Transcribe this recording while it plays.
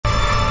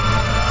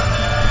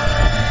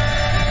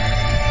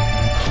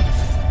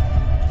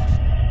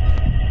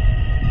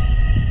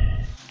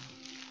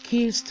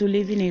Keys to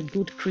living a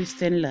good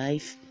Christian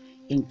life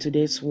in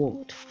today's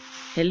world.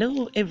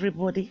 Hello,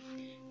 everybody.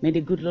 May the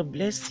good Lord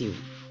bless you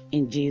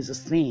in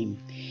Jesus' name.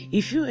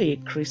 If you are a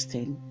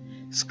Christian,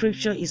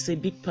 Scripture is a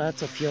big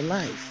part of your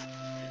life.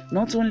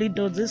 Not only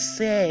does it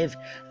serve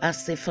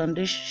as a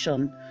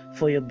foundation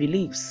for your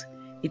beliefs,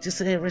 it is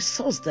a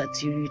resource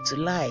that you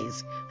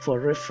utilize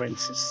for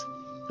references,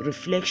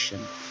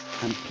 reflection,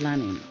 and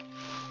planning.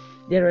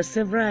 There are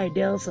several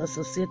ideals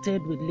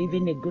associated with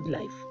living a good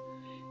life.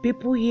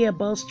 People hear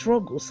about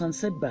struggles and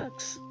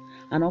setbacks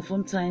and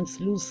oftentimes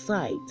lose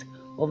sight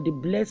of the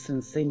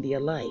blessings in their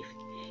life.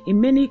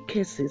 In many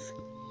cases,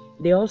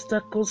 the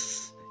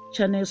obstacles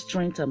channel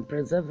strength and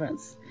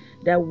perseverance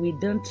that we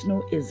don't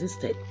know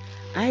existed.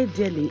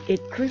 Ideally, a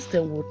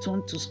Christian will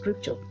turn to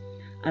Scripture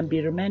and be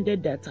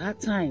reminded that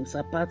hard times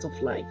are part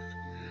of life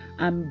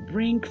and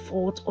bring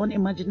forth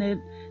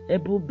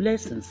unimaginable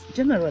blessings.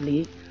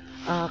 Generally,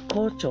 our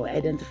culture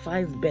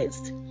identifies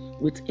best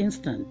with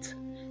instant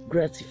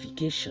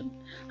gratification.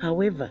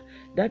 However,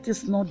 that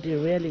is not the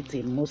reality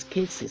in most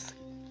cases.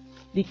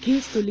 The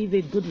keys to live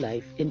a good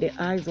life in the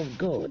eyes of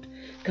God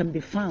can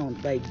be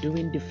found by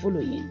doing the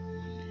following: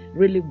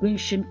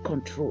 relinquishing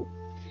control.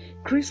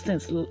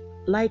 Christians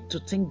like to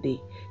think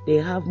they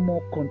have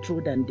more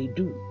control than they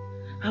do.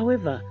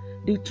 However,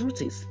 the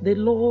truth is the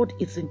Lord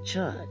is in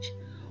charge.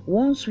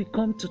 Once we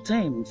come to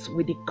terms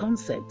with the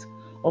concept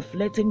of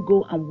letting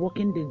go and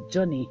walking the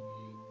journey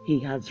He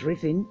has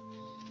written,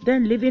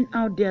 then living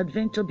out the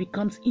adventure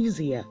becomes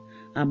easier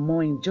and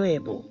more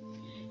enjoyable.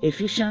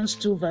 Ephesians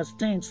 2 verse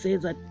 10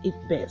 says at it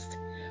best,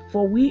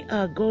 "For we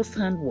are God's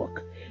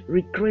handwork,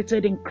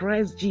 recreated in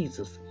Christ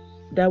Jesus,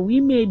 that we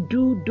may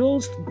do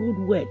those good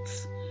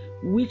works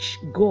which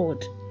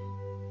God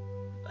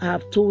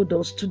have told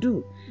us to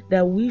do,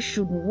 that we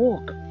should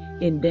walk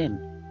in them."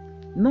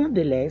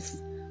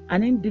 Nonetheless,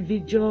 an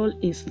individual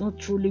is not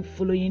truly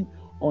following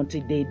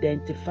until they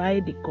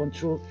identify the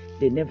control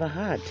they never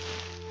had.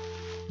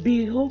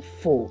 Be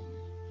hopeful.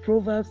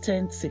 Proverbs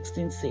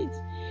 10:16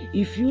 says,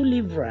 "If you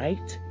live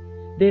right,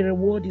 the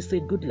reward is a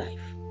good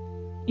life.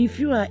 If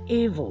you are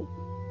evil,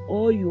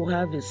 all you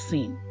have is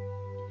sin."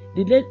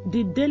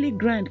 The daily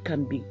grind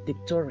can be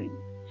dictatorial,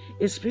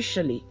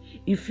 especially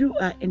if you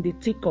are in the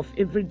thick of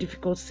every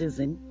difficult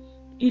season.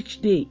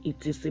 Each day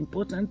it is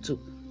important to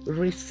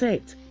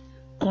reset,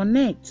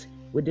 connect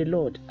with the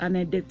Lord, and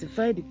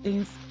identify the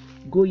things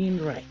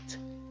going right.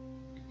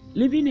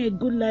 Living a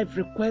good life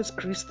requires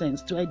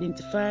Christians to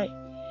identify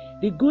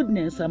the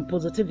goodness and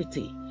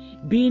positivity.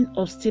 Being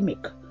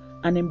optimistic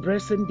and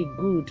embracing the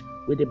good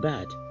with the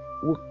bad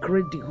will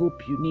create the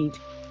hope you need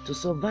to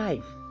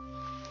survive.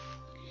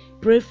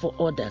 Pray for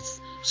others.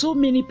 So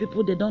many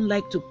people, they don't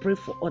like to pray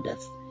for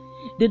others.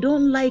 They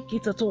don't like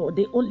it at all.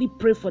 They only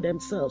pray for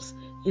themselves.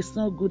 It's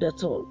not good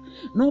at all.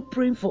 Not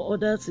praying for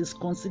others is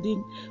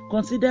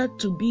considered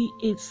to be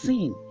a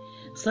sin.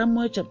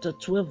 Samuel chapter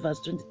 12 verse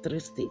 23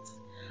 states,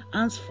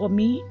 "As for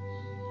me,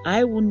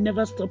 I will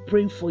never stop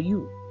praying for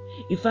you.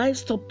 If I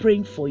stop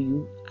praying for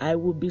you, I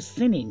will be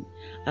sinning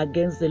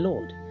against the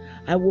Lord.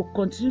 I will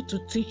continue to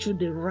teach you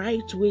the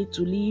right way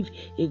to live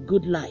a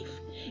good life."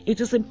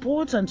 It is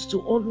important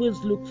to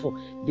always look for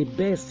the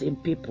best in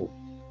people.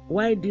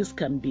 While this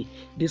can be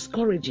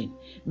discouraging,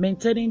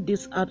 maintaining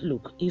this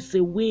outlook is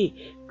a way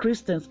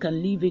Christians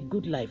can live a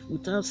good life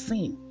without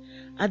sin.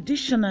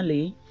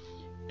 Additionally,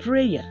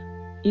 prayer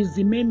is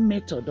the main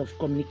method of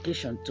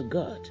communication to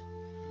God.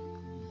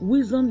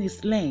 Wisdom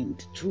is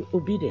learned through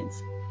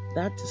obedience.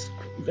 That is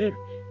very,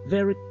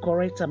 very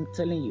correct, I'm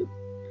telling you.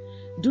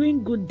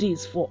 Doing good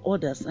deeds for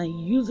others and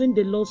using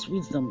the Lord's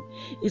wisdom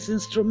is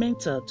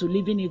instrumental to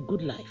living a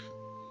good life.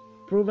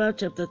 Proverbs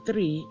chapter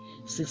 3,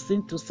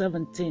 16 to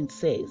 17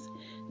 says,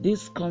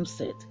 "This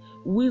concept,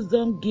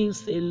 wisdom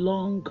gives a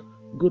long,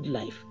 good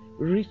life.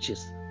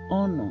 Riches,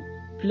 honor,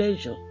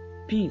 pleasure,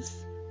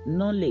 peace,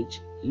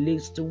 knowledge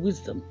leads to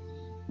wisdom."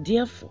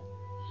 Therefore,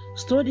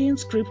 studying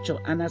Scripture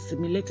and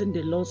assimilating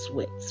the Lord's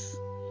words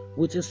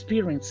with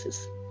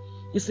experiences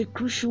is a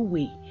crucial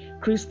way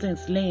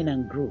Christians learn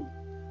and grow.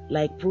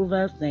 Like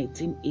Proverbs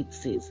 19:8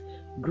 says,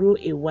 "Grow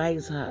a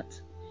wise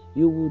heart.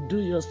 You will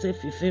do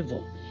yourself a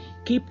favor.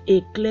 Keep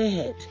a clear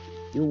head.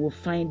 You will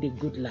find a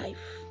good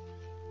life."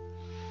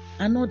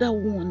 Another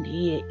one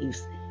here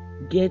is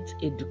get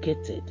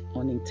educated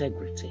on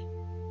integrity.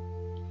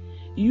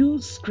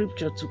 Use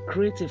Scripture to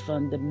create a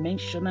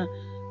foundational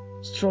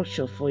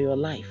structure for your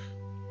life.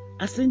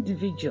 As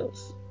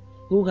individuals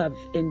who have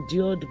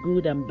endured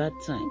good and bad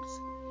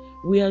times,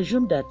 we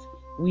assume that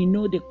we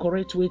know the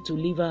correct way to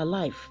live our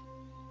life.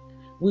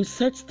 We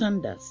set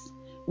standards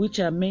which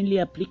are mainly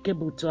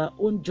applicable to our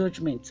own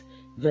judgment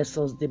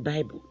versus the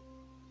Bible.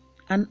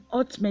 And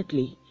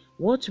ultimately,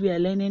 what we are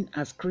learning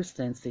as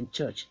Christians in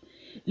church,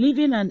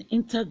 living an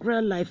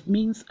integral life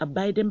means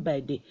abiding by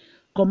the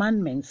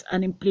commandments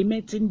and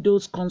implementing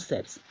those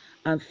concepts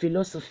and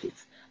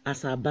philosophies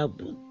as our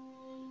backbone.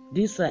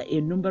 These are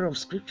a number of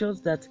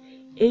scriptures that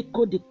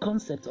echo the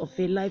concept of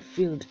a life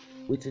filled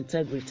with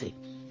integrity.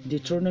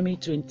 Deuteronomy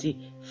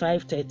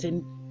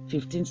 25:13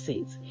 15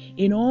 says,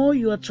 in all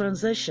your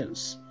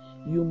transactions,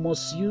 you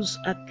must use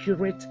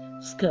accurate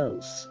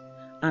scales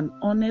and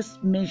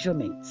honest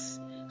measurements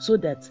so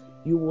that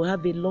you will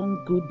have a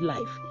long, good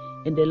life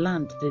in the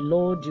land the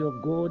Lord your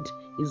God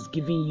is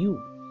giving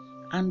you.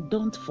 And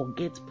don't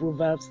forget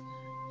Proverbs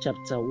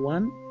chapter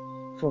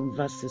 1 from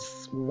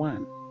verses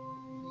 1.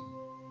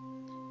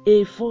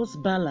 A false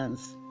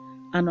balance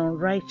and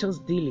unrighteous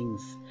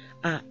dealings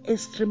are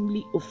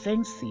extremely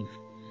offensive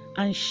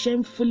and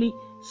shamefully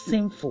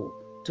sinful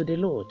to the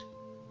Lord.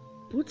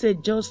 Put a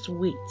just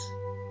weight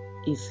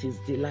is his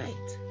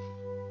delight,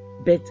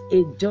 but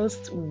a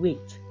just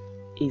weight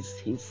is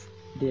his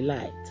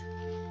delight.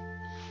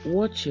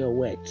 Watch your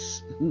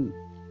words.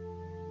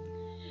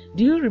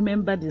 Do you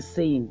remember the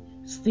saying,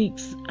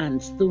 sticks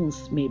and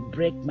stones may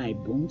break my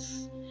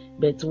bones,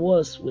 but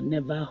words will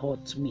never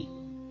hurt me?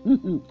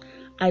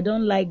 I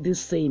don't like this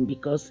saying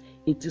because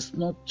it is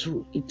not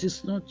true. It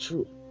is not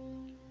true.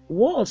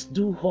 Words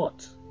do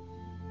hurt.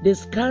 The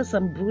scars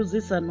and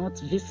bruises are not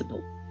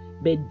visible,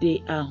 but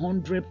they are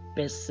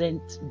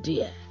 100%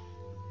 there.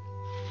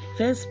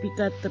 1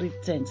 Peter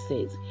 3:10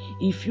 says,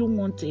 if you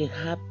want a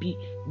happy,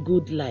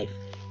 good life,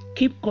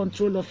 keep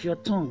control of your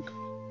tongue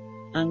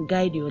and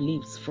guide your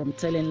lips from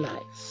telling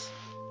lies.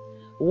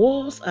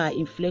 Words are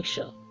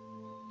influential.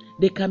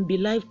 They can be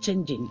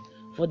life-changing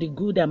for the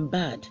good and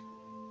bad.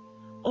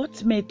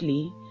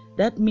 Ultimately,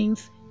 that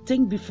means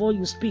think before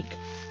you speak.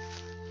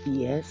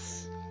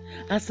 Yes,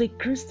 as a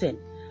Christian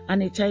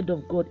and a child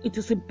of God, it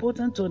is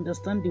important to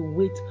understand the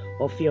weight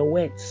of your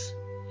words.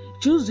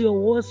 Choose your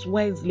words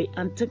wisely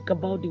and think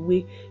about the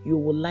way you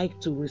would like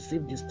to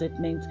receive the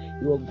statement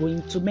you are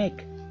going to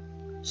make.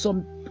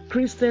 Some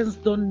Christians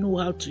don't know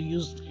how to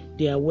use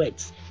their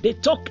words. They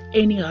talk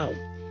anyhow.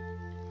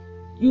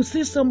 You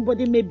see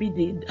somebody,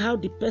 maybe how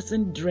the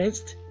person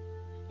dressed,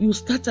 you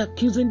start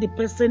accusing the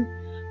person,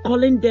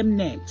 calling them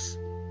names.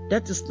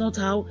 That is not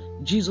how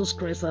Jesus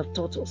Christ has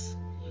taught us.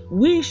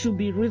 We should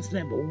be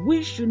reasonable.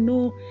 We should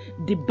know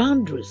the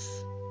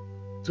boundaries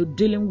to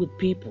dealing with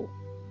people.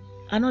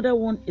 Another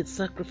one is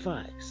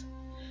sacrifice.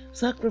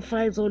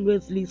 Sacrifice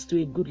always leads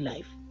to a good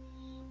life.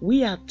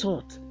 We are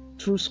taught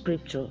through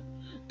scripture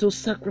to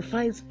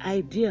sacrifice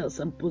ideas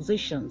and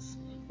positions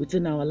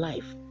within our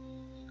life.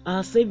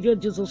 Our Savior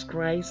Jesus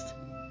Christ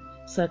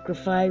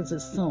sacrificed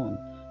his Son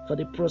for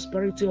the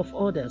prosperity of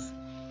others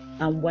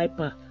and wipe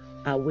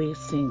away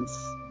sins.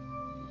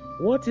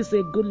 What is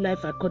a good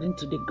life according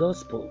to the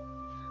gospel?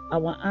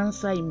 Our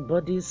answer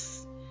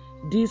embodies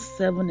these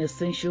 7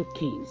 essential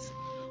keys.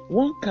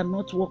 One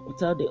cannot work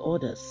without the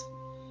others.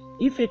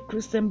 If a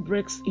Christian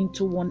breaks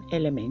into one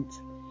element,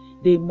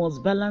 they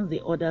must balance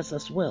the others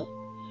as well.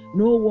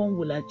 No one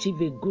will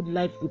achieve a good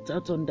life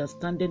without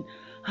understanding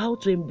how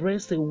to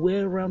embrace a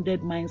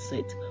well-rounded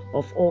mindset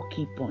of all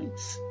key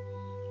points.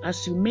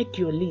 As you make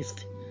your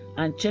list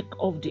and check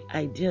off the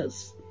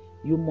ideas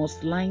you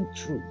must line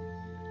through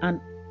and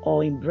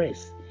or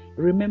embrace,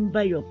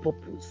 remember your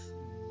purpose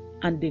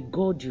and the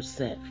God you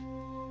serve.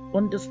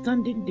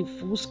 Understanding the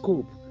full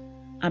scope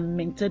and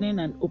maintaining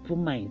an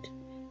open mind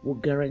will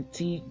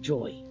guarantee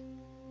joy,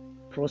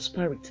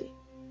 prosperity,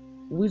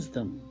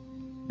 wisdom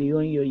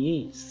beyond your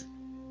years,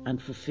 and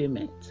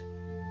fulfillment,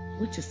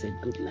 which is a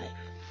good life.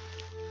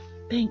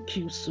 Thank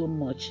you so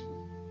much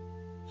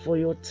for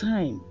your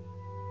time,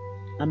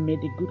 and may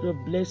the good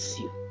Lord bless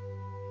you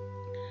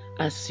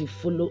as you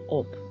follow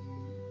up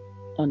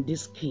on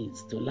these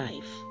keys to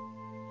life.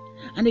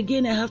 And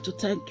again, I have to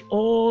thank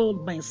all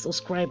my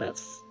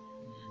subscribers,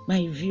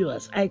 my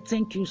viewers. I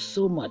thank you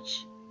so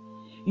much.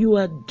 You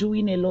are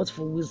doing a lot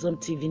for Wisdom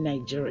TV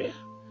Nigeria.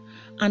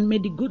 And may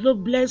the good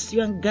Lord bless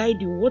you and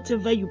guide you.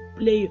 Whatever you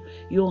play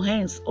your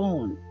hands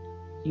on,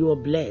 you are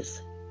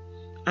blessed.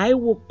 I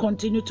will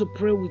continue to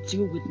pray with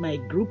you with my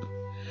group.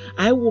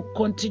 I will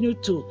continue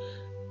to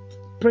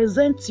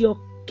present your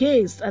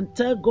case and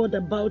tell God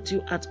about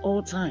you at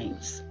all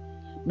times.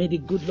 May the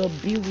good Lord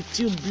be with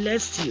you,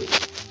 bless you.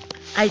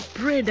 I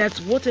pray that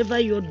whatever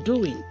you're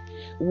doing,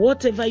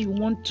 whatever you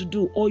want to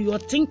do, or you're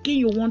thinking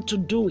you want to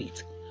do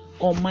it,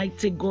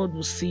 Almighty God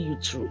will see you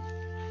through.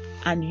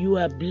 And you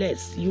are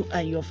blessed, you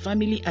and your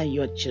family and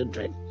your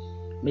children.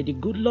 May the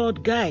good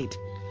Lord guide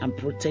and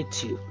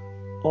protect you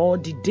all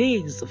the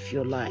days of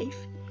your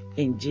life.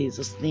 In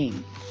Jesus'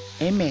 name,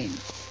 amen.